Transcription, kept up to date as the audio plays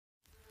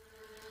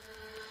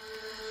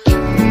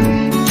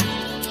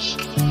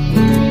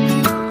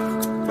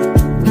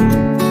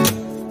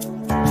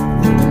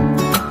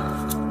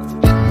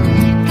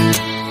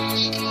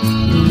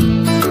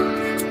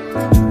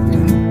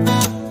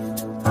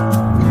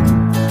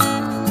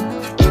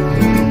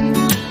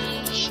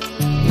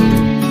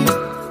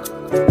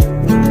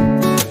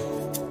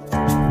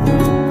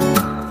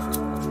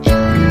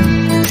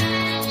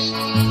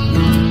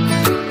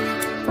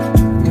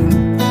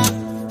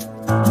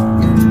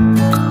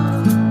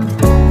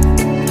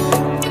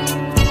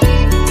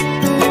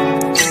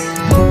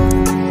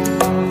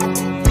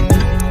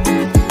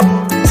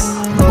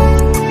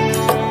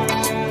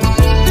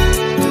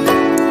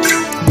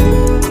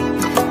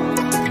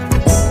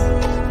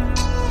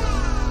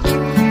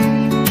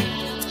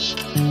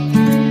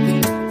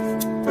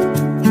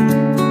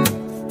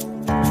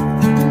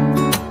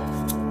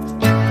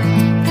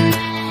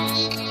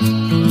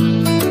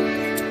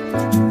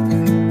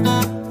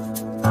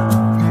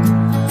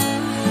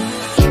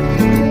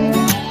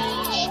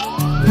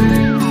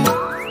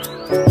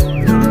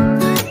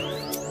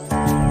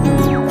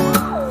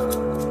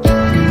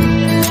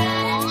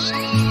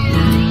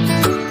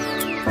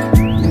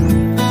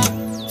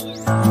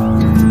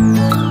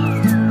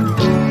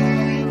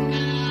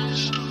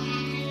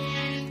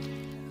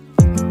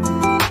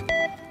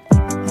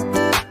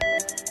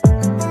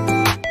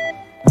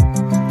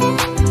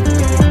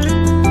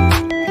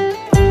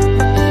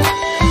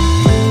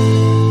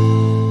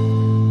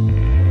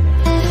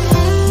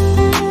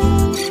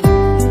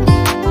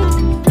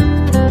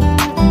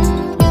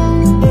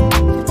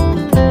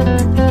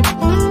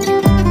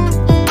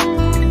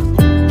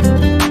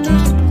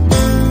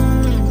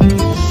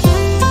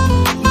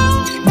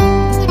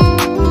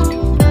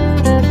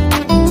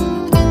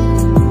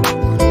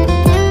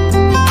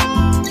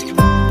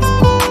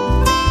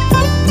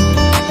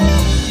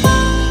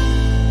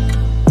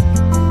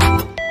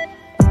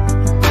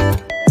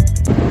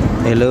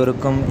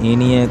எல்லோருக்கும்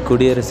இனிய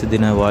குடியரசு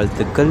தின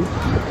வாழ்த்துக்கள்.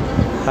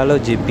 ஹலோ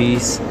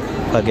ஜிபிஸ்,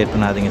 ஃபர்கெட்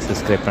பண்ணாதீங்க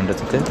சப்ஸ்கிரைப்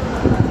பண்ணுறதுக்கு.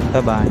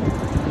 பாய்.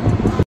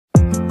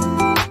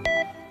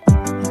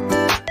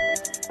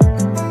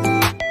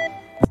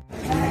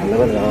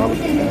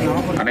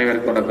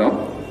 அனைவருக்கும் வணக்கம்.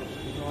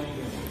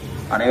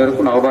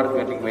 அனைவருக்கும் நவபாரத்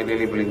மெட்ரிக்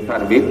மேல்நிலைப் பள்ளியின்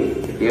சார்பில்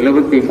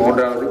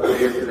 73வது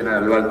குடியரசு தின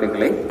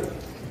நல்வாழ்த்துக்களை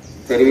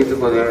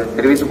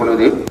தெரிவித்துக்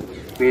கொள்வதில்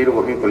பேறு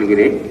வகை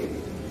கொள்கிறேன்.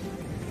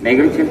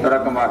 நிகழ்ச்சியின்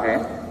தொடக்கமாக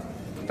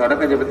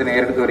தொடக்க ஜெபத்தினை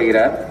ஏறெடுத்து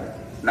வருகிறார்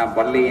நம்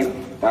பள்ளியின்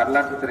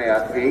வரலாற்றுத்துறை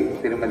ஆசிரியை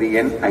திருமதி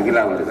என்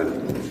அகிலா அவர்கள்.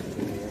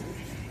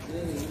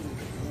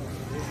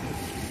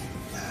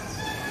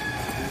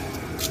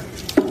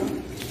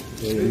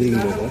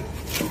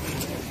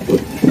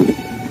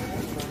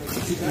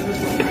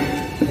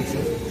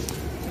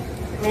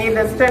 May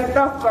the strength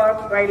of God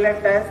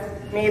guide us.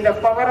 May the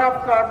power of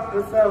God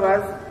preserve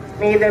us.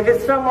 May the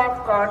wisdom of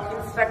God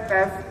instruct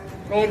us.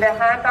 May the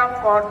hand of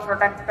God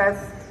protect us.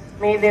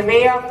 May the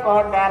way of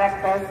God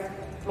direct us.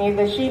 May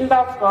the shield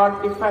of God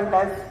defend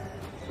us.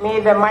 May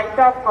the might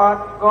of God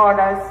guard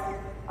us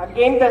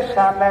against the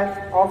sharpness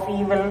of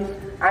evil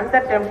and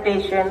the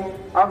temptation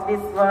of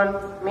this world.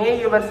 May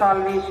your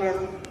salvation,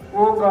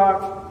 O God,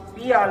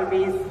 be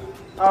always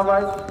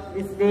ours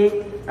this day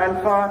and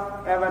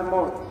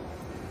forevermore.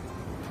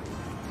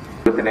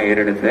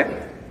 ஏறெடுத்த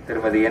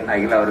திருமதி என்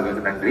அகிலா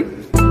அவர்களுக்கு நன்றி.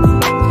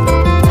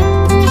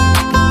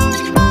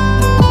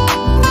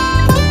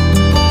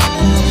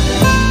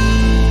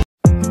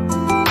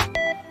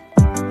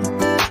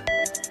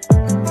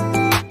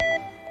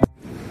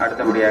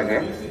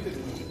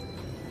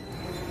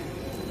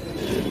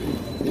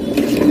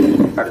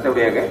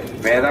 அடுத்தபடியாக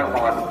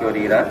வேதாகம வாசிக்க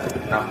வருகிறார்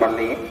நம்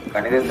பள்ளியின்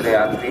கணிதத்துறை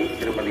ஆசிரியை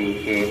திருமதி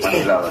கே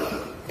மணிலா அவர்கள்.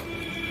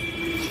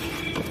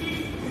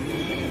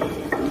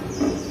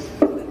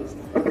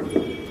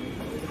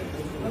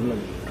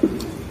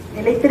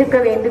 நிலைத்திருக்க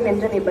வேண்டும்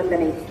என்ற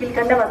நிபந்தனை.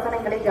 கீழ்கண்ட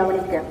வசனங்களை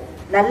கவனிக்க.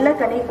 நல்ல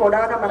கனி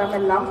கொடாத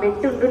மரமெல்லாம்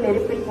வெட்டுண்டு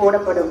நெருப்பில்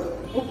போடப்படும்.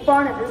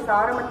 உப்பானது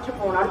சாரமற்று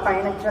போனால்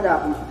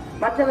பயனற்றதாகும்.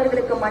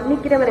 மற்றவர்களுக்கு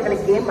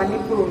மன்னிக்கிறவர்களுக்கே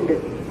மன்னிப்பு உண்டு.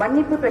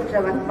 மன்னிப்பு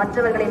பெற்றவன்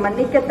மற்றவர்களை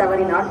மன்னிக்க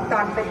தவறினால்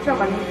தான் பெற்ற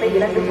மன்னிப்பை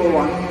இழந்து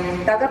போவான்.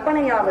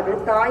 தகப்பனையாவது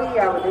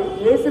தாயையாவது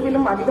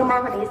இயேசுவிலும்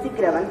அதிகமாக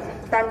நேசிக்கிறவன்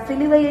தன்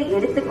சிலுவையை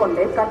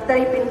எடுத்துக்கொண்டு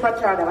கர்த்தரை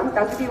பின்பற்றாதவன்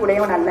தகுதி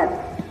உடையவன் அல்ல.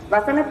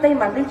 வசனத்தை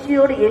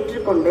மகிழ்ச்சியோடு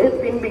ஏற்றுக்கொண்டு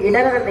பின்பு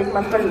இடரதை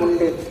மக்கள்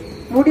உண்டு.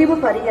 முடிவு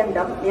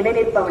பரியந்தம்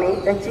நிலைநிற்பவனே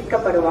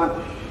ரட்சிக்கப்படுவான்.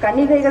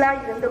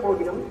 கன்னிகைகளாய் இருந்த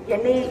போதிலும்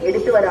எண்ணெயை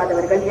எடுத்து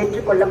வராதவர்கள்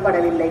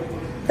ஏற்றுக்கொள்ளப்படவில்லை.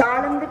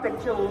 தாளந்து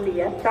பெற்ற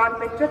ஊழியர் தான்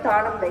பெற்ற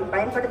தாளந்தை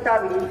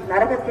பயன்படுத்தாவிடில்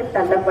நரகத்தில்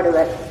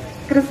தள்ளப்படுவர்.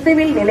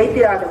 கிறிஸ்துவில்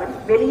நிலைத்திராதவன்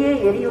வெளியே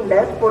எரியுண்ட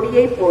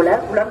கொடியை போல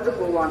உலர்ந்து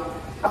போவான்.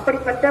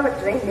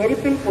 அப்படிப்பட்டவற்றை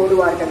நெருப்பில்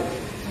போடுவார்கள்.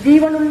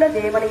 ஜீவனுள்ள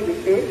தேவனை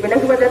விட்டு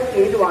விலகுவதற்கு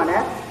ஏதுவான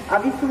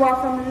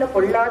அவிசுவாசமுள்ள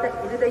பொல்லாத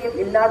இருதயம்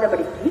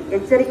இல்லாதபடிக்கு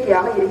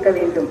எச்சரிக்கையாக இருக்க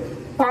வேண்டும்.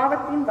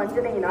 பாவத்தின்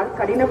வஞ்சனையினால்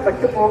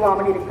கடினப்பட்டு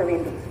போகாமல் இருக்க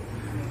வேண்டும்.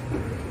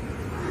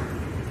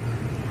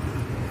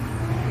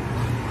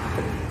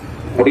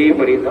 முடிவு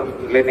பரிந்தும்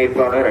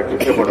இளைஞர்களோடு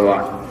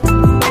ரட்சிக்கப்படுவான்.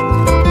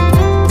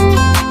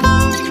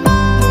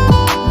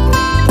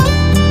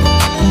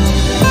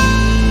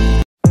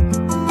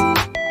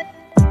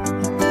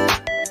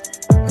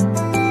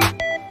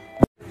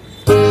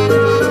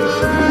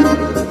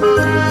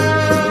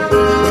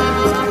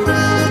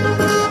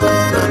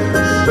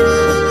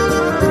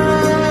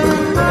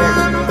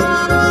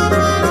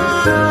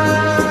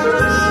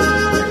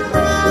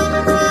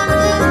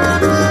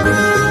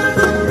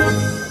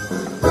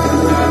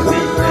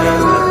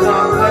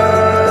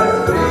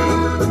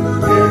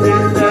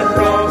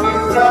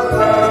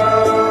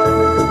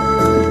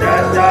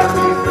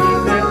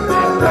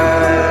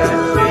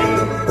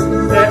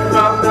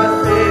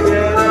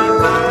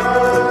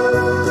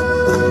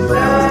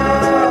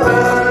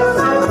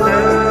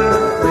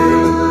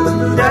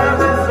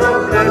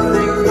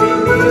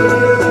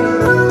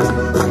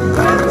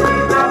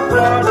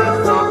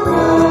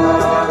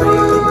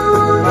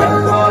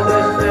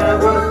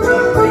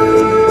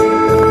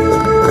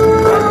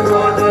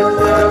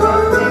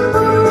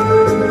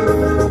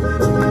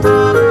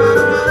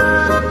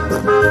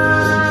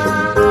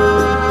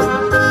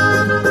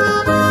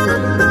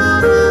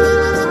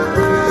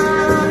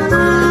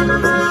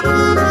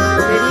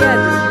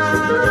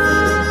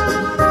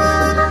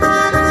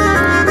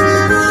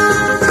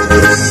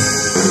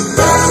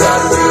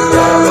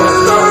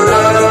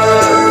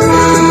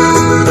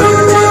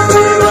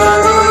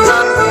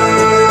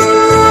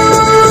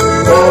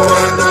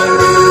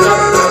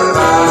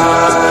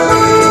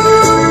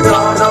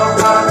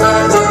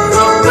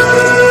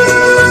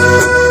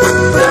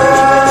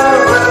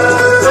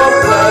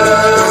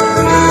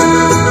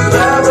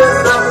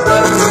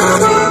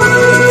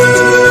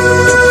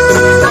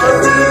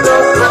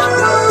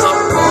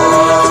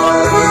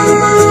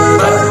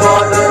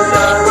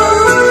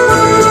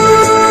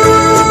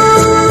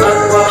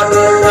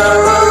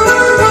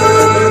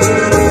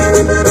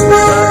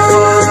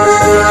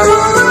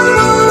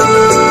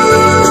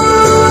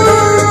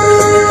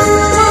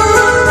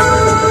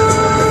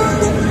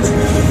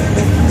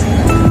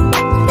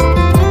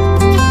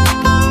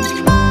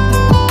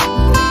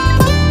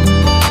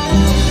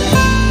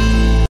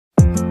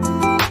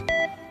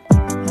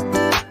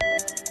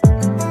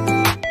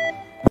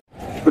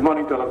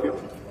 morning to all of you.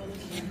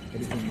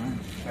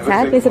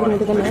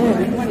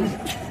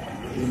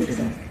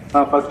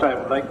 First, I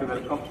would like to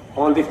welcome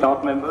all the staff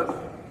members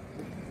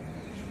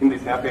in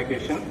this happy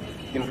occasion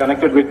in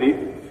connected with the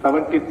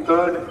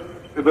 73rd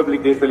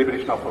Republic Day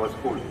celebration of our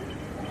school.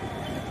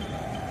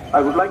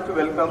 I would like to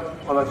welcome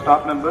all our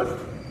staff members,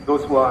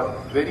 those who are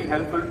very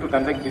helpful to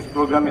conduct this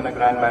program in a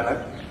grand manner.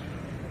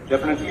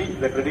 Definitely,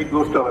 the credit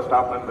goes to our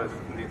staff members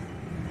in this.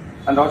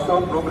 And also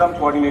program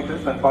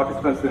coordinators and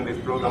participants in this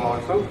program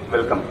also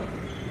welcome.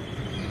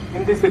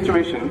 In this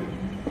situation,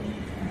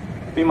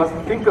 we must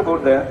think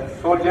about the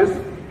soldiers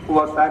who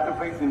are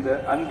sacrificed in the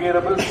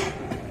unbearable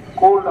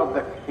cold of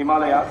the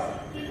Himalayas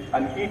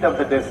and heat of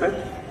the desert.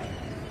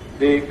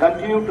 They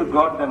continue to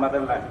guard the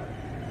motherland.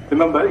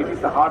 Remember, it is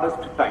the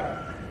hardest time.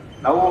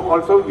 Now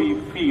also we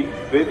feel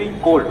very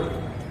cold.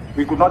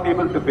 We could not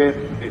able to bear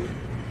this.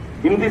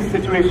 In this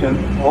situation,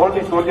 all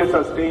the soldiers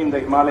are staying in the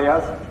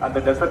Himalayas and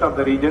the desert of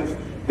the regions.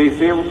 They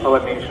save our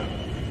nation.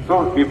 So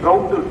we are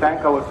proud to thank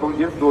our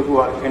soldiers, those who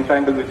are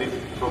entangled with this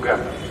program.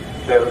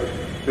 The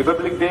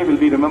Republic Day will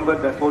be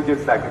remembered the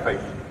soldiers'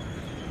 sacrifice.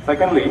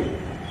 Secondly,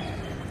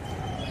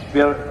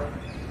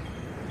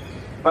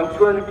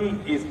 punctuality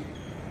is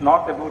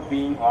not about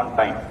being on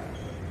time.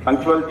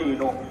 Punctuality,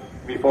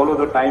 we follow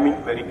the timing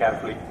very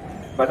carefully.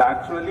 But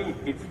actually,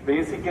 it's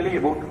basically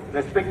about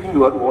respecting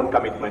your own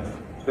commitments.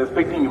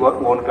 Respecting your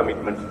own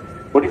commitments.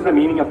 What is the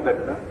meaning of that?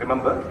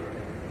 Remember,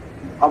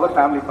 our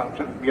family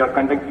function, we are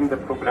conducting the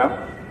program.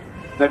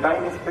 The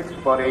time is fixed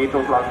for 8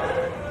 o'clock.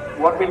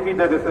 What will be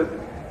the result?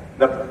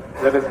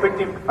 The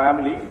respective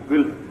family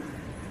will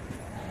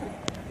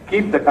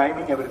keep the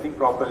timing, everything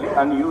properly,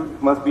 and you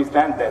must be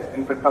stand there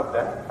in front of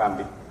the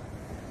family.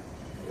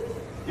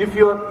 If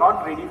you are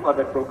not ready for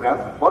that program,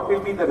 what will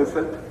be the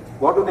result?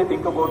 What do they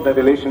think about the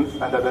relations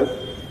and others?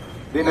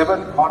 They never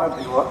honor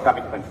your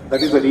commitments.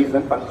 That is the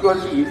reason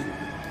punctuality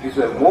is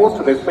the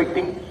most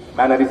respecting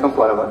mannerism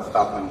for our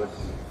staff members.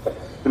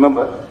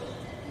 Remember,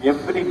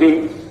 every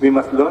day we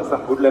must learn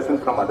some good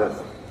lessons from others.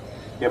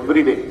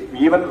 Every day.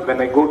 Even when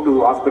I go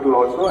to hospital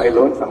also, I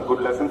learn some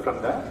good lessons from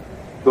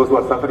those who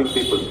are suffering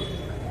people.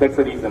 That's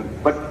the reason.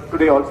 But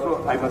today also,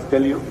 I must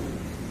tell you,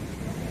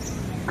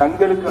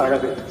 கண்களுக்கு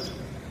அழகு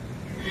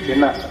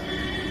என்ன?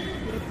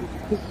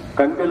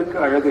 கண்களுக்கு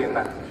அழகு என்ன?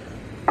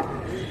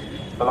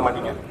 சொல்ல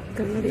மாட்டீங்க.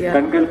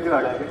 கண்களுக்கு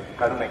அழகு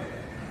கருணை.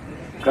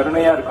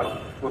 கருணையா இருக்கணும்.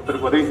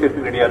 ஒருத்தருக்கு உதவி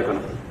செய்யறதுக்கு ரெடியா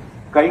இருக்கணும்.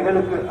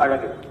 கைகளுக்கு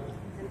அழகு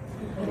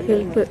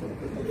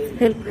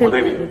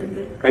உதவி.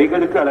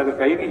 கைகளுக்கு அழகு.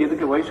 கைக்கு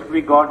எதுக்கு? Why should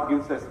we? God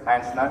gives us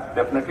hands.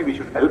 Definitely we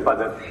should help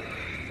others.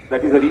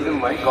 That is the reason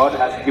why God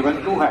has given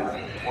 2 hands.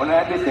 1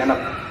 hand is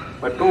enough,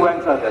 but 2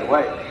 hands are there.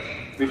 Why?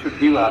 We should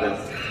give others.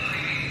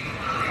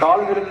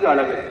 கால்களுக்கு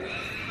அழகு.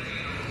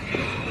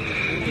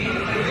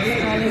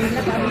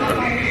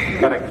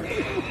 Correct.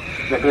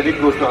 The credit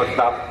goes to our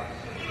staff.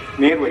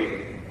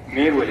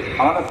 நேர்வழி,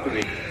 honest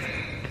way.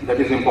 That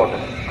is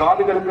important.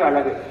 காதுகளுக்கு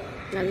அழகு.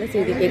 நல்ல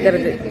செய்தி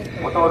கேட்கிறது.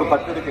 மொத்தம் ஒரு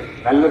 10 இருக்கு.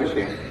 நல்ல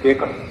விஷயம்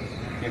கேட்கணும்.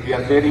 If we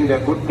are sharing the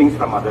good things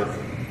from others.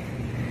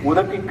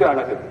 உதட்டிற்கு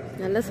அழகு.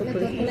 நல்ல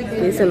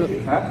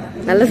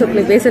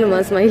சொற்களை பேசணுமா?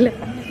 ஸ்மைல்.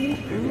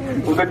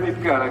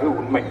 உதட்டிற்கு அழகு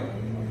உண்மை.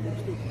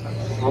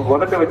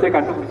 உதட்டை வச்சே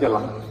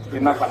கண்டுபிடிச்சிடலாம்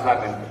என்ன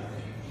பண்றாங்க.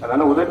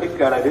 அதனால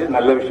உதட்டிற்கு அழகு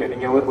நல்ல விஷயம்.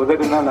 நீங்க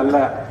உதடுனா நல்ல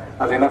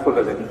அது என்ன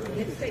சொல்றது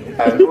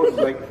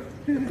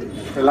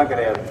எல்லாம்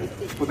கிடையாது.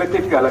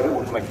 உதட்டிற்கு அழகு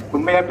உண்மை.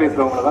 உண்மையா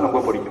பேசுறவங்களை தான்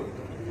ரொம்ப பிடிக்கும்.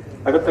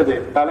 அடுத்தது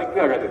தலைக்கு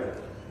அழகு.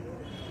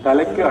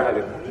 தலைக்கு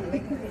அழகு.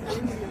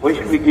 Why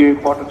should we give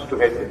importance to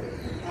head?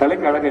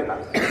 தலைக்கு அழகு என்ன?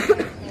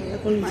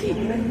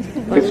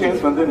 Christians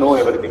know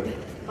everything.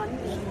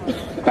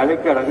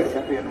 தலைக்கு அழகு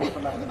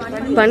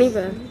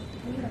பணிவு.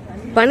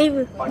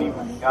 பணிவு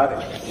யாரு?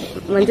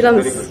 Manjula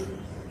miss.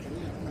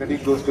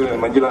 Credit goes to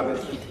Manjula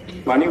miss.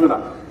 பணிவு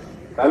தான்.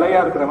 தலையா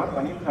இருக்கிறவன்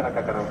பணிவு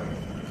நடக்கிறவன்.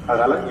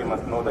 அதனால you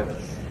must know that.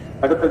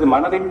 அடுத்தது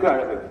மனதிற்கு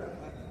அழகு.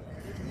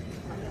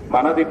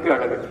 மனதிற்கு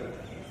அழகு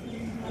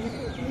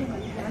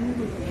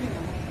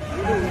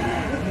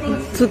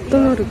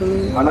சுத்தமா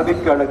இருக்கணும்.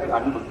 மனதிற்கு அழகு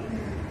அன்பு.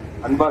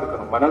 அன்பா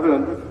இருக்கணும். மனது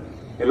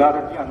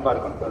எல்லார்கிட்டையும் அன்பா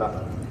இருக்கணும்.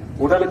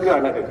 உடலுக்கு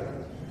அழகு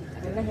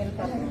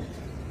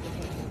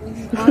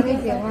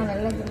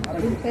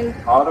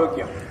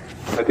ஆரோக்கியம்.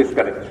 That is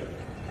correct.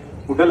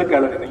 உடலுக்கு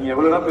அழகு. நீங்க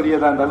எவ்வளவுதான்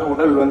பெரியதா இருந்தாலும்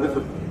உடல்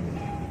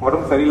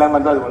உடம்பு சரியில்லாம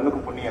இருந்தா அது ஒண்ணுக்கு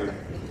புண்ணியம் இல்லை.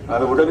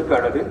 அது உடலுக்கு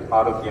அழகு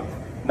ஆரோக்கியம்.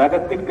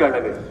 நகத்திற்கு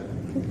அழகு.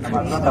 நம்ம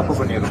அதான் தப்பு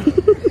பண்ணிடுறோம்.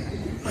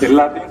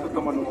 எல்லாத்தையும்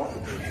சுத்தம் பண்ணுவோம்,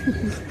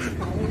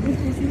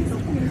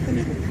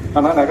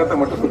 ஆனா நகத்தை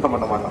மட்டும் சுத்தம்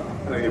பண்ண மாட்டோம்.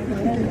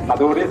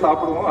 அதோடய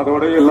சாப்பிடுவோம்,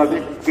 அதோடய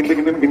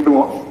எல்லாத்தையும்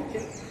கிண்டுவோம்,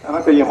 ஆனா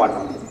செய்ய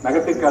மாட்டோம்.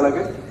 நகத்திற்கு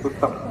அழகு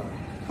சுத்தம்.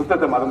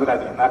 சுத்தத்தை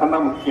மறந்துடாதீங்க. நகம்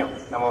தான் முக்கியம்.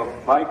 நம்ம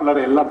வாய்க்குள்ளார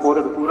எல்லாம்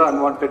போறது பூரா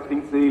அன்வான்ட்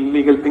திங்ஸ்,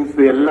 இல்லீகல் திங்ஸ்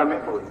எல்லாமே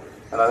போகுது.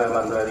 அதாவது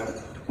மறந்துடாதீங்க.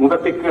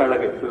 முகத்திற்கு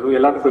அழகு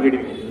எல்லாரும்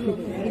சொல்லிடுவீங்க.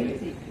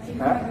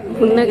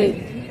 புன்னகை.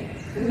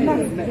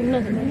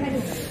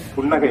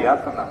 புன்னகை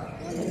யார் சொன்னா?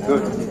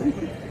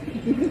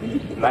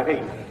 நகை.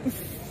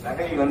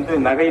 நகை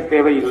நகை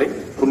தேவையில்லை,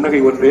 புன்னகை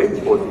ஒன்றே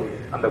போதும்.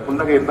 அந்த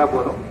புன்னகை இருந்தா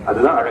போதும்,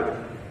 அதுதான் அழகு.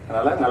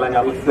 அதனால நல்ல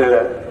ஞாபகத்தை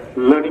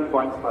learning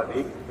points for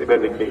the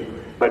Republic Day.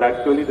 But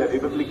actually the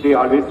Republic Day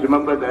always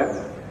remember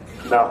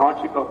the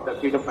hardship of the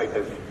freedom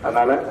fighters.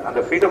 அதனால அந்த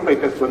freedom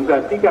fighters வந்து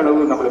அதிக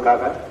அளவு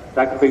நம்மளுக்காக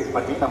sacrifice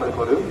பண்ணி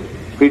நம்மளுக்கு ஒரு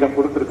freedom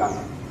கொடுத்துருக்காங்க.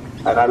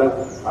 அதனால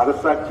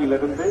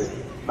அரசாட்சியிலிருந்து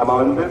நம்ம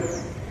வந்து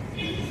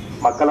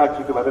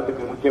மக்களாட்சிக்கு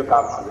வர்றதுக்கு முக்கிய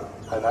காரணம் அது.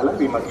 அதனால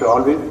we must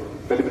always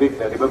celebrate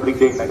the Republic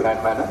Day in a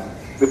grand manner.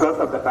 Because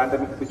of the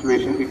pandemic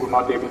situation, we could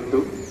not able to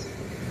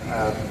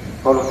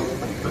follow these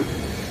principles.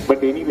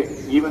 But anyway,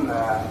 even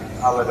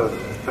our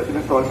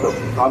President also,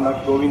 Ramnath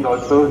Kovind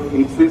also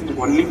insist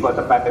only for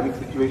the pandemic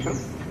situation.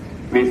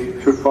 We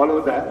should follow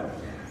the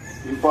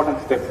important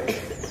steps.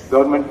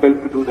 Government help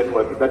to do that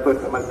work. That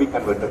work must be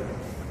converted.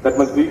 That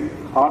must be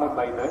honored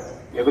by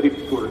every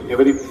school,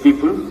 every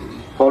people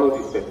follow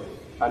these steps.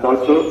 And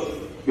also,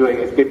 you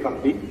escape from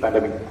the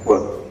pandemic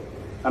work.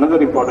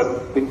 Another important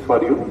thing for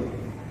you,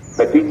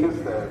 the teachers,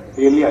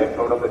 really I am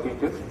proud of the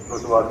teachers,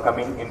 those who are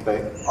coming in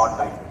on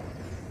time.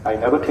 I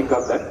never think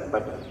of that,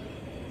 but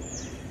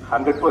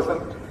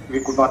 100% we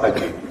could not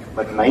achieve,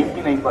 but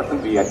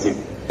 99% we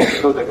achieved.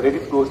 So the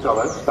credit goes to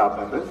our staff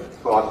members.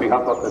 So on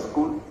behalf of the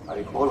school,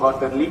 I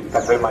wholeheartedly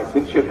convey my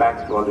sincere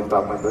thanks to all the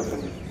staff members.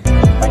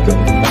 Thank you.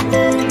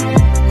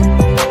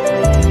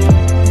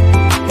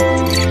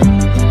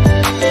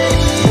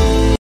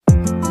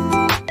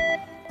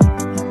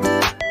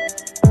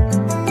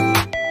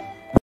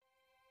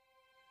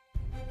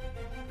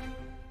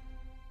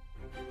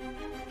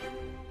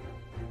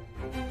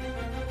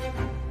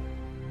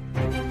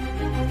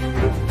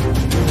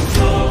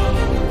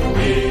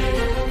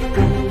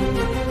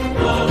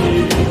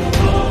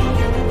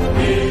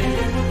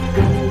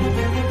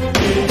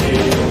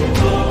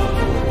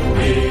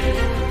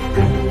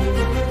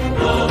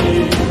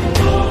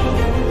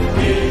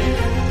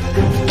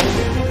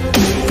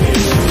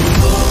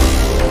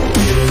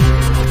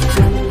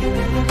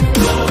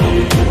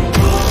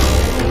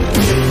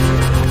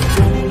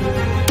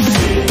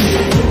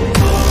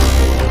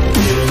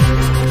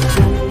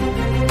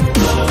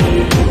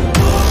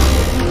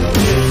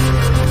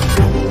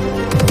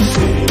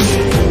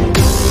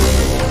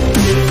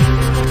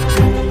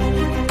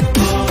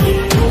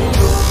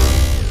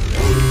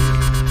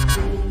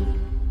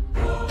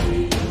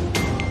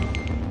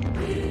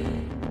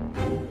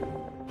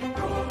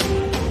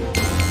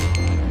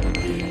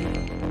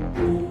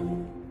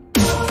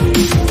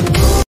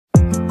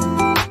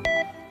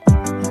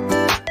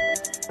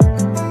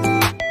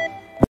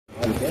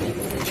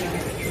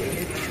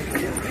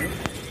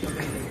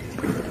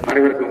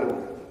 அனைவருக்கும்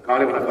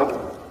காலை வணக்கம்.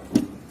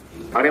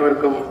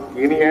 அனைவருக்கும்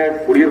இனிய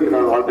குடியரசு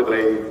நாள்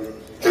வாழ்த்துக்களை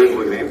தெரிவித்துக்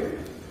கொள்கிறேன்.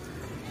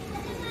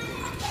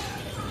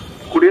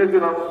 குடியரசு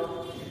தினம்,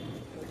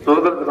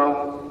 சுதந்திர தினம்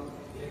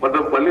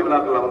மற்றும் பள்ளி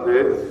விழாக்கள் வந்து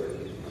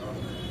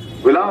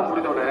விழா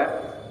முடிஞ்சோட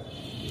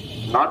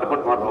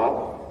நாட்டுப்பண் பாடுறோம்.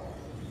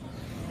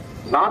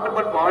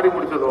 நாட்டுப்பண் பாடி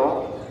முடிச்சதும்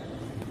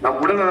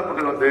நம்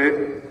உடல்நலப்புகள் வந்து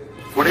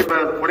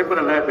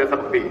உழைப்பதல்ல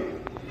தேசபக்தி.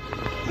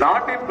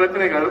 நாட்டின்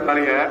பிரச்சனைகள்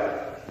களைய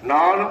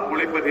நானும்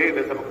உழைப்பதே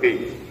தேசபக்தி.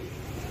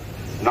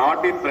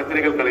 நாட்டின்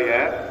பிரச்சனைகள் களைய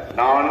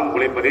நானும்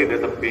உழைப்பதே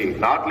தேசபக்தி.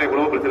 நாட்டுல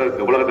எவ்வளவு பிரச்சனை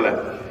இருக்கு உலகத்துல.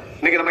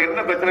 இன்னைக்கு நம்ம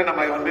என்ன பிரச்சனை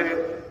நம்ம வந்து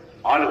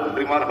ஆளு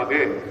தெரியுமா? நமக்கு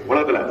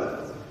உலகத்துல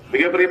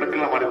மிகப்பெரிய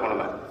பிரச்சனை நம்ம ஆடிருக்கோம்.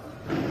 நம்ம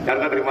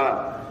யாருக்கா தெரியுமா?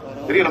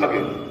 தெரியும்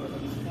நமக்கு.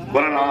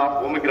 கொரோனா,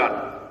 ஒமிக்ரான்,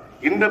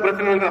 இந்த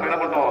பிரச்சனைகளுக்கு நம்ம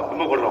என்ன பண்றோம்?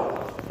 துன்பப்படுறோம்.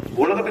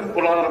 உலகத்தின்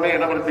பொருளாதாரமே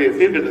என்ன பண்ணுச்சு?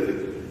 சீர்கெட்டுச்சு.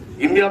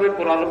 இந்தியாவின்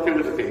பொருளாதாரம்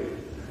சீர்கெட்டுச்சு.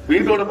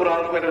 வீட்டோட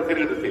பொருளாதாரம் என்ன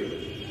சீர்கெட்டுச்சு.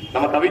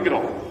 நம்ம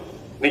தவிக்கிறோம்.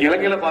 நீங்க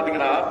இலங்கையில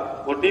பாத்தீங்கன்னா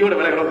ஒரு டீயோட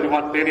விலை எவ்வளவு தெரியுமா?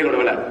 தேநீரோட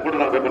விலை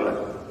போட்டுருக்காங்க பேப்பர்ல.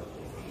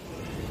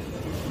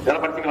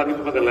 யாரும் படிச்சீங்களா?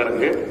 நியூஸ் பேப்பர்ல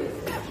எனக்கு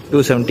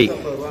 270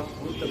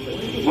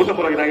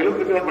 150 ரூபாய்க்கு. நான்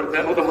 70 ரூபாய்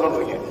படிச்சேன், 150 ரூபாய்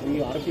படிங்க.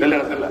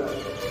 தெரியல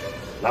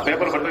நான்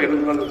பேப்பர் படிச்சேன்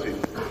 70 ரூபாய் இருந்துச்சு.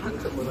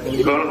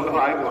 இப்ப எவ்வளவு?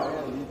 1000 ரூபாய்.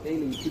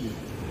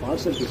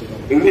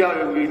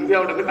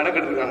 இந்தியாவிலிருந்து கணக்கு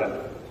எடுத்துருக்காங்க.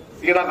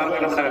 சீனா காரணம்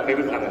என்ன பண்ணாங்க?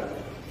 கைவிட்டாங்க.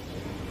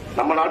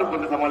 நம்ம நாடு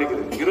கொஞ்சம்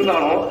சமாளிக்குது.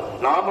 இருந்தாலும்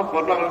நாம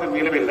பொருளாதாரத்துக்கு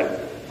மீளவே இல்லை.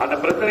 அந்த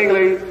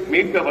பிரச்சனைகளை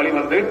மீட்க வழி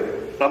வந்து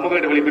சமூக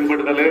இடைவெளி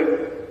பின்பற்றுதல்,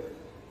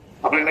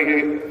 அப்புறம் இன்னைக்கு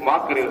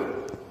மாஸ்க் அணிதல்,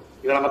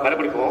 இதை நம்ம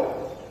கடைபிடிப்போம்.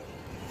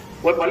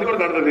 ஒரு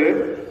பள்ளிக்கூடம் நடந்தது.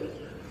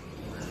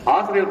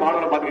 ஆசிரியர்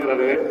மாணவனை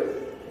பாத்துக்கிறாரு.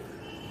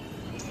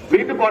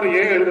 வீட்டு பாடம்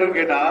ஏன் எழுதுறன்னு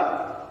கேட்டா,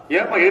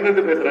 ஏன்பா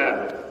எழுந்து பேசுற?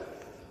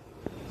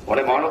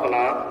 உடனே மாணவன்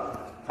சொன்னா,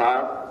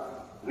 சார்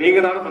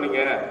நீங்க தானே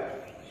சொன்னீங்க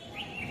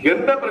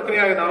எந்த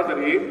பிரச்சனையா இருந்தாலும்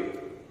சரி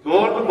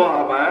சோர்ந்து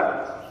போகாம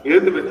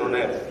எழுந்து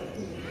பேசணும்னு.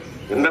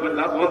 எந்த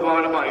பிரச்சனை சோர்ந்து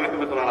போகாம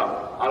எழுந்து பேசலாம்.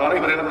 அதனால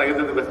இவர் என்ன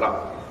எழுந்து பேசலாம்.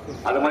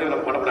 அது மாதிரி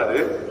நம்ம பண்ணக்கூடாது.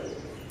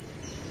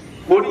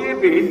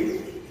 கொடியேற்றி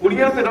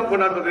குடியரசு தினம்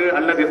கொண்டாடுவது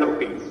அல்ல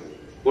தேசபக்தி.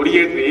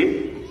 கொடியேற்றி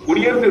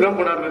குடியரசு தினம்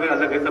கொண்டாடுவது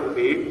அல்ல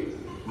தேசபக்தி.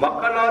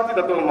 மக்களாட்சி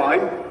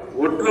தத்துவமாய்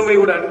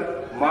ஒற்றுமையுடன்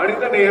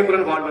மனித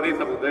நேயத்துடன் வாழ்வதே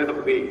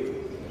தேசபக்தி.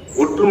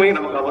 ஒற்றுமை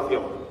நமக்கு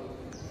அவசியம்.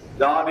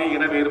 ஜாதி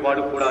இன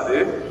வேறுபாடு கூடாது.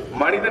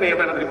 மனித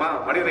நேயம் என்ன தெரியுமா?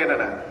 மனித நேயம்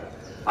என்ன?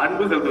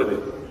 அன்பு செலுத்துவது,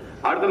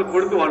 அடுத்தது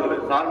கொடுத்து வாழ்வது.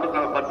 சார்ந்த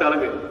 10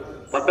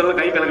 அளவு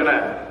கை கலகன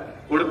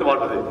கொடுத்து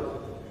வாழ்வது.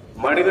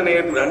 மனித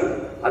நேயத்துடன்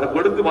அதை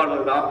கொடுத்து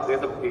வாழ்வதுதான்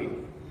தேசபக்தி.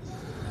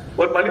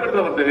 ஒரு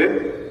பள்ளிக்கூடத்துல வந்து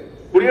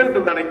குடியரசு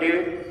தடைக்கு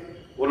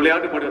ஒரு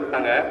விளையாட்டு போட்டி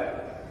வச்சுட்டாங்க.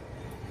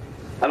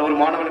 அதுல ஒரு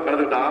மாணவன்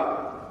கடந்துட்டான்.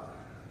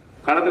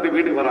 கடந்துட்டு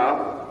வீட்டுக்கு வரான்.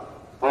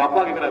 அவன்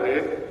அப்பா கேட்கிறாரு,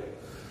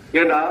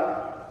 ஏண்டா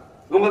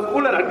உங்க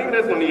ஸ்கூல்ல ரன்னிங்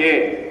ரேஸ் சொன்னியே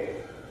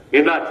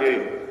என்னாச்சு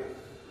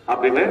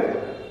அப்படின்னு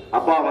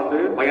அப்பா வந்து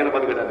பையனை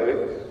பார்த்து கேட்டாரு.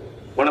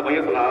 உன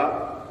பையன் சொன்னா,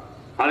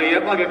 அதை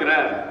ஏப்பா கேட்கிற,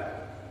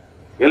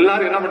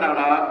 எல்லாரும் என்ன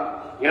பண்ணாங்கன்னா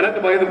எனக்கு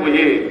பயந்து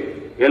போய்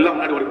எல்லாம்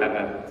முன்னாடி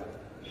ஓடிட்டாங்க.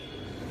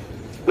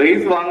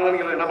 பிரைஸ்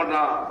வாங்கணும்னு என்ன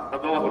பண்றான்,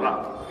 தத்துவமா சொல்றான்,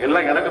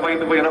 எல்லாம் எனக்கு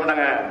பயந்து போய் என்ன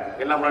பண்ணாங்க,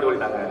 எல்லாம் முன்னாடி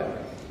ஓடிட்டாங்க.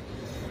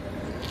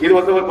 இது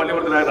வந்து ஒரு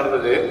பள்ளிக்கூடத்தில்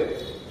நடந்தது.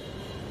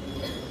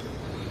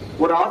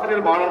 ஒரு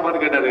ஆசிரியர் மாணவன்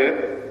பார்த்து கேட்டாரு,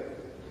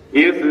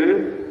 இயேசு,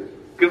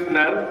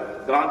 கிருஷ்ணர்,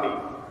 காந்தி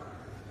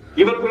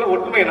இவருக்குள்ள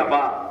ஒற்றுமை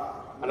என்னப்பா?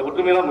 அந்த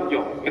ஒற்றுமை தான்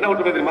முக்கியம். என்ன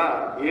ஒற்றுமை தெரியுமா?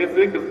 இயேசு,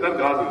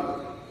 கிருஷ்ணர், காந்தி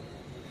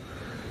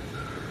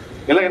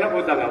எல்லாம் என்ன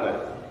போயிட்டாங்க? அவங்க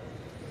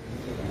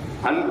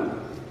அன்பு,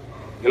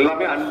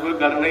 எல்லாமே அன்பு,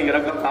 கருணை,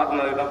 இரக்கம்,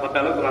 சாத்தனம் 10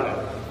 அளவு சொன்னாங்க.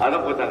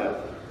 அதான் போயிட்டாங்க.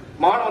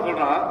 மாணவன்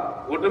சொல்றான்,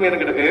 ஒற்றுமை என்ன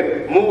கிடக்கு,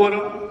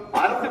 மூவரும்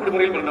அரசு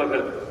விடுமுறையில்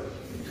பிறந்தவர்கள்.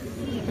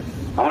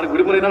 அவனுக்கு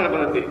விடுமுறை தான்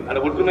நடந்துச்சு. அந்த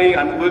ஒற்றுமை,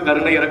 அன்பு,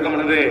 கருணை, இரக்கம்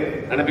என்னது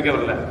நினைப்பிக்க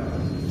வரல.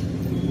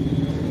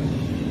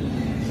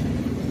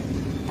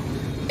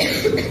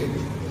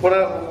 ஒரு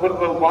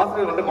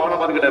ஆசிரியர் வந்து மாணவன்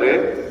பார்த்து கேட்டாரு,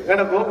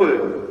 ஏன்னா கோபு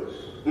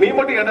நீ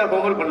மட்டும் ஏன்டா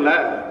ஹோம்ஒர்க் பண்ணல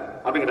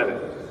அப்படின்னு கேட்டாரு.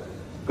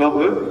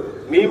 கோபு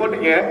நீ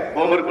மட்டும் ஏன்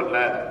ஹோம்ஒர்க்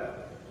பண்ணல?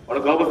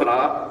 உனக்கு கோபு சொன்னா,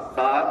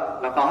 சார்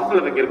நான்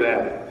ஹாஸ்டல்ல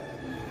வைக்கிறேன்.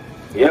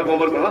 ஏன்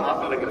ஹோம்ஒர்க் பண்ணலாம்?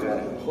 ஹாஸ்டல்ல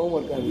வைக்கிறேன்.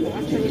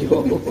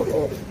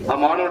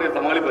 மாணவனுடைய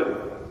சமாளிப்பது.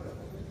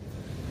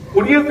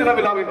 குடியரசு தின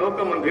விழாவின்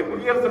நோக்கம் வந்து,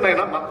 குடியரசு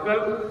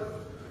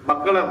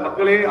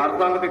மக்களே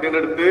அரசாங்கத்தை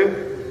தேர்ந்தெடுத்து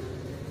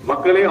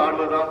மக்களே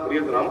ஆள்வதுதான்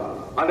குடியரசு தினம்.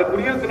 அந்த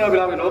குடியரசு தின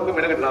விழாவின் நோக்கம்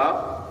என்னன்னா,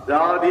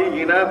 ஜாதி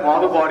இன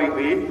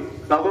பாகுபாடின்றி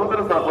சகோதர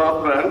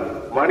சகோதரன்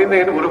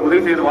மனிதன் ஒரு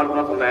உதவி செய்து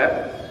வாழ்க்கை சொன்ன.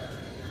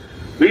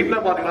 வீட்டுல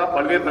பாத்தீங்கன்னா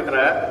பல்வேறு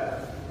பிரச்சனை.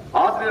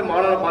 ஆசிரியர்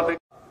மாணவன் பார்த்து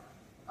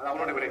அது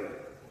அவனோட விலை.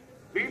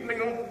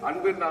 வீட்டிலையும்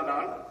அன்பு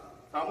இருந்தால்தான்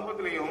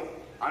சமூகத்திலையும்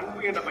அன்பு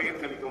என்ற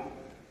பயிர் செலுத்தும்.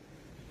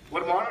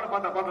 ஒரு மாணவனை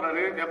பார்த்து அப்பா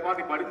சொல்றாரு, எப்பா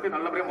நீ படித்து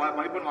நல்லபடியா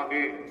மதிப்பெண்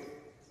வாங்கு,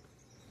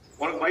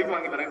 உனக்கு பைக்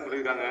வாங்கி தரேன்னு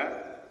சொல்லியிருக்காங்க.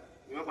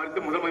 இவன்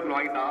படித்து முதல் மதிப்பெண்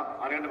வாங்கிட்டான்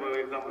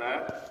 6ஆண்டு எக்ஸாம்ல.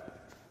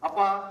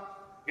 அப்பா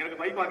எனக்கு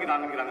பைக் வாங்கி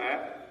தாங்கிறாங்க.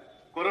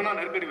 கொரோனா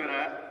நெருக்கடி வேற,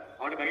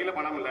 அவனுக்கு கையில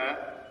பணம் இல்ல.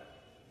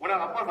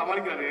 உனக்கு அப்பா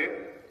சமாளிக்கிறாரு,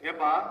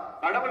 ஏப்பா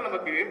கடவுள்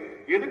நமக்கு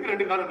எதுக்கு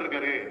 2 காலம்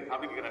இருக்காரு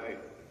அப்படின்னு கேட்கிறாரு.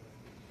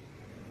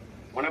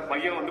 உனக்கு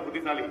பையன் வந்து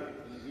புத்திசாலி,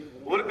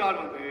 ஒரு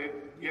கால் வந்து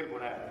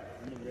ஏற்பட,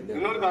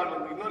 இன்னொரு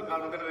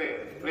கால் வந்து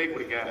பிரேக்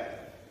பிடிக்க.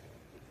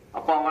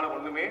 அப்பா அவனால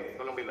ஒண்ணுமே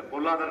சொல்ல முடியல,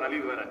 பொருளாதார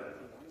நலிவு வேற.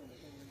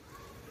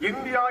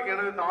 இந்தியா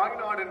எனது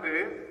தாய்நாடு என்று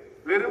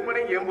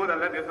வெறுமனை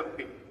எம்புவதல்ல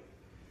தேசபக்தி.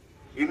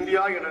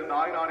 இந்தியா எனது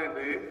தாய்நாடு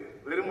என்று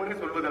வெறுமனை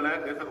சொல்வதல்ல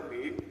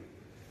தேசபக்தி.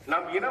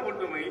 நம் இன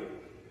ஒற்றுமை,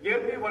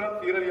 இயற்கை வளம்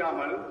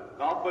சீரழியாமல்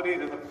காப்பதே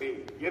தேசபக்தி.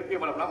 இயற்கை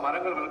வளம்னா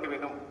மரங்கள் வளர்க்க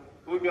வேண்டும்,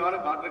 தூய்மையான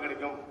காற்று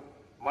கிடைக்கும்,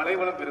 மழை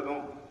வளம்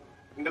பெருகும்.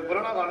 இந்த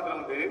கொரோனா காலத்துல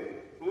வந்து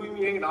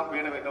தூய்மையை நாம்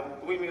பேண வேண்டும்,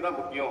 தூய்மை தான்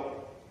முக்கியம்.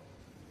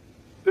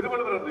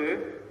 திருவள்ளுவர் வந்து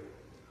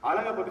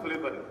அழகை பற்றி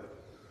சொல்லியிருப்பாரு.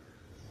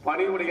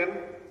 பணிவுடையன்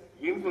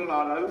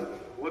இன்சொல்லாளல்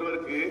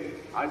ஒருவருக்கு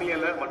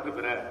அணியல மற்றும்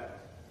பிற.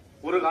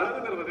 ஒரு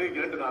அழகுங்கிறது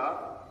 2 தான்.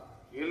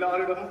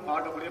 எல்லாரிடமும்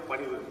காட்டக்கூடிய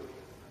பணிவு,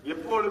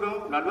 எப்பொழுதும்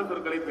நல்ல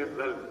சொற்களை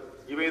பேசுதல்,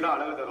 இவைதான்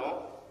அழகு தரும்.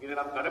 இதை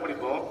நாம்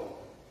கடைபிடிப்போம்.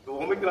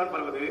 ஒமிக்ரான்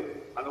பரவுது,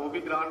 அந்த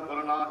ஒமிக்ரான்,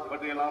 கொரோனா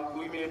இவற்றையெல்லாம்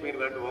தூய்மையை பேண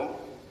வேண்டுவோம்.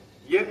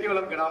 இயற்கை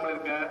வளம் கெடாமல்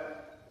இருக்க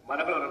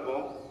மரங்கள்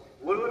வளர்ப்போம்.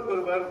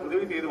 ஒருவருக்கொருவர்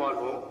உதவி செய்து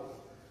வாழ்வோம்.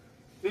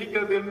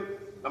 சீக்கிரத்தில்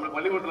நம்ம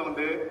பள்ளிக்கூடத்தில்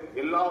வந்து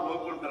எல்லா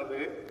வகுப்புகளும் திறந்து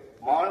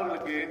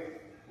மாணவர்களுக்கு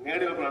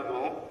நேரடி வகுப்பு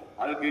நடத்துவோம்.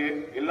 அதுக்கு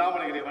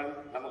எல்லாமலை இறைவன்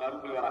நமக்கு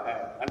அருள் புரிவாராக.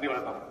 நன்றி,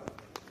 வணக்கம்.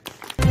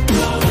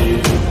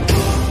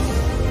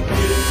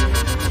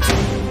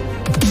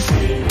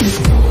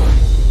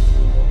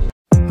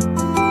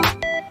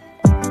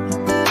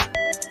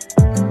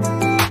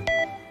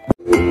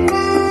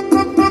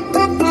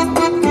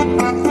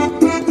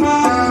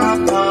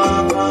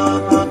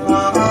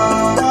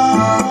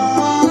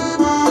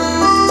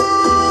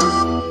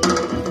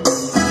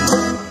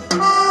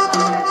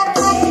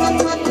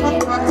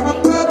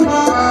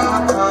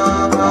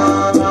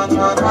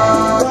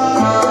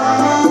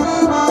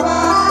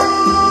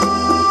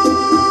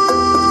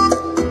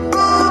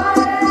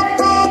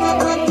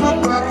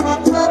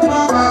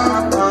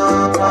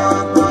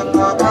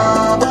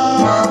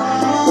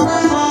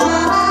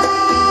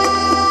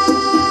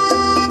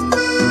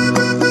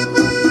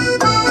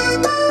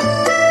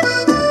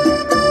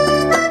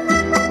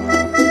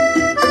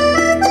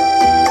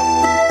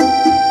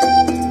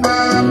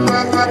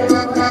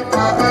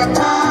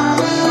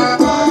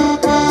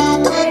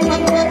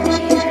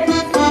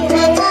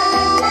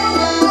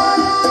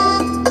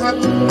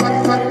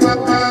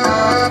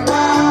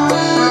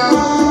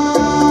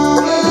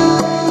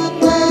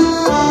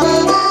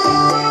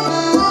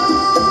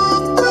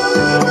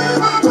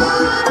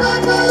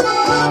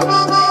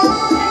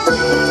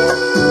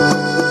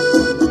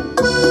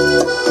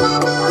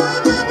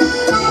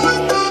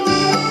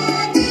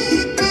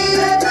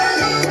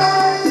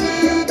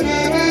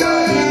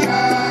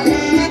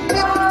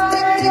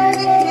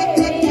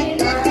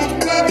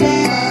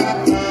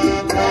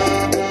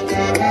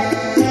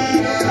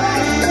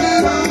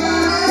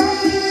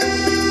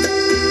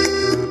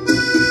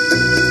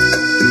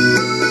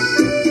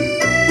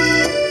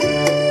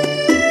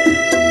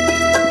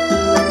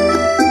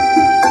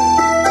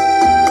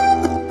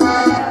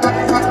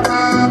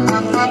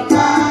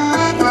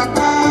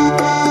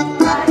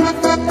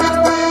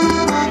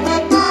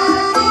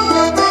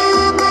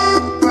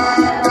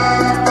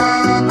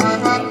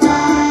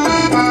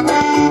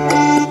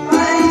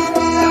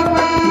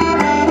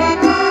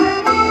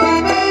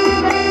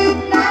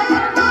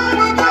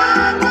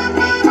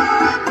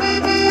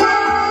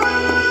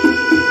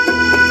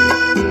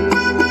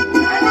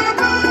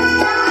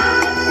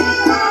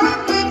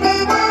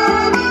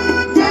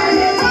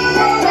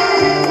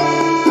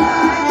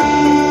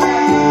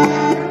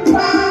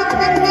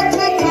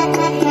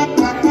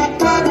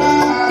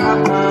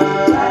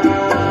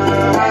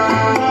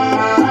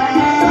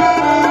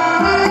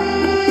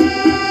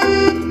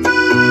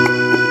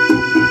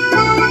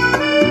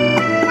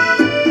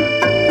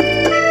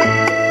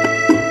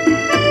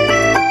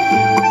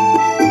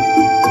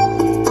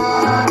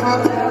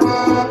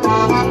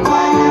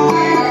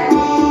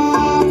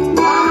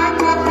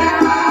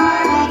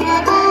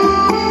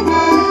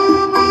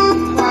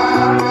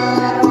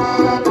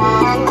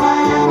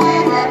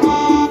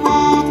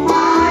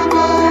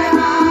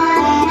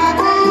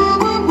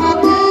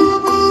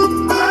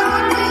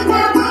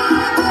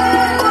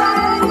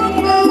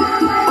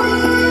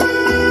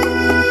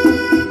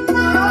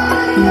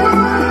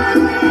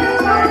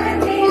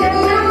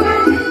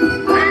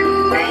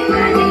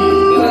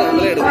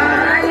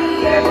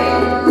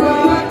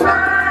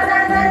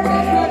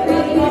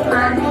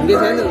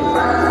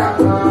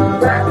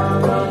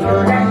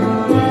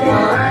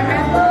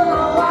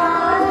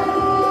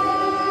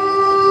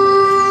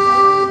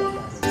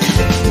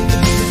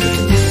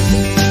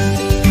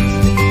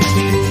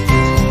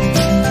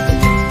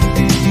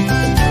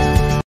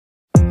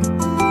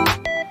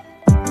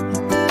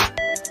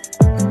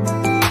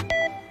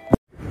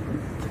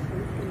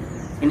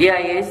 India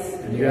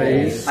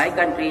is my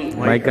country.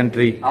 My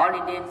country.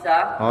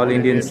 All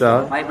Indians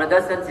are my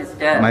brothers and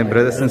sisters. My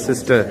brothers and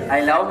sisters. I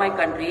love my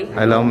country.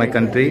 I love my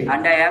country.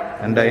 And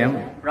I am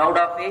proud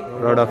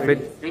of it.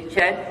 Rich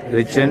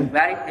and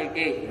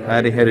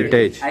Very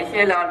heritage.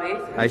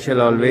 I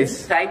shall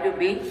always try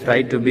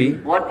to be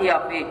Worthy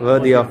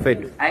of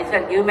it. I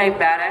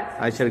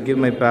shall give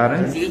my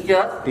parents,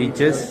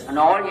 Teachers. and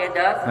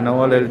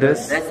all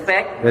elders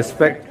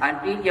Respect.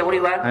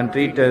 and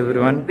treat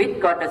everyone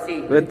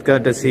With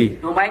courtesy.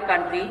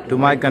 to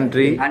my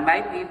country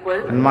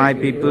And my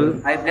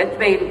people. I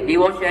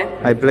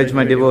pledge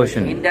my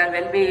devotion. in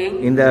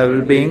their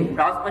well-being.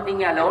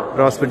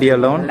 prosperity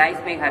alone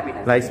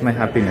Lies my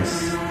happiness.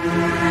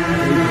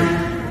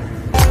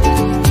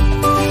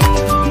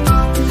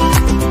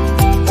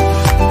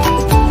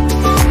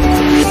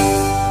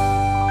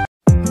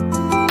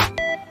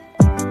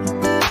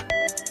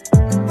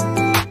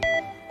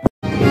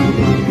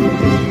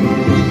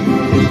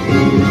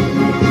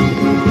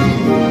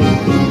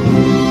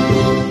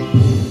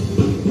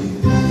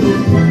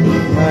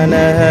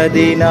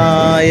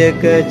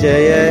 मनहदिनायक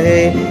जय हे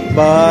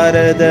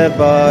भारत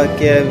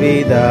भाग्य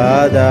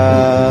विधाता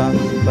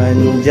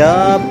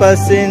पंजाब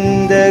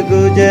सिंध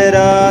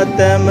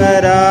गुजरात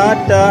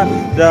मराठा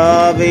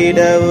द्राविड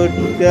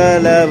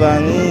उत्कल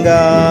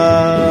वंगा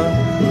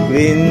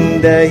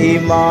विंध्य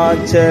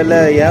हिमाचल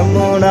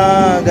यमुना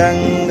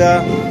गंगा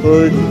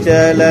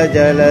उच्चल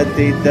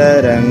जलति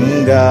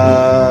तरंगा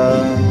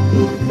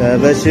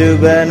तब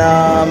शुभ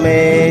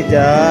नामे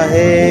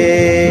जाहे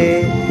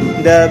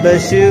दब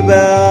शुभ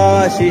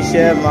आशीष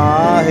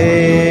माहे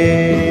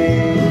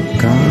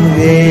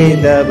कांगे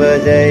दब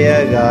जय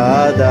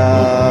गादा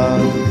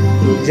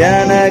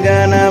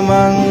जनगण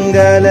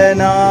मंगल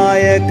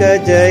नायक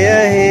जय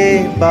हे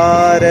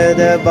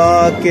भारत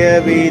भाग्य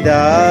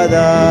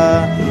विधाता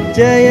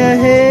जय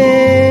हे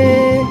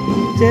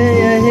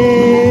जय हे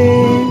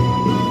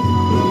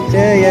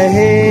जय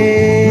हे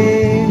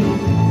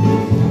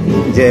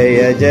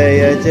जय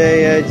जय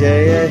जय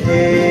जय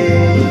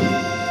हे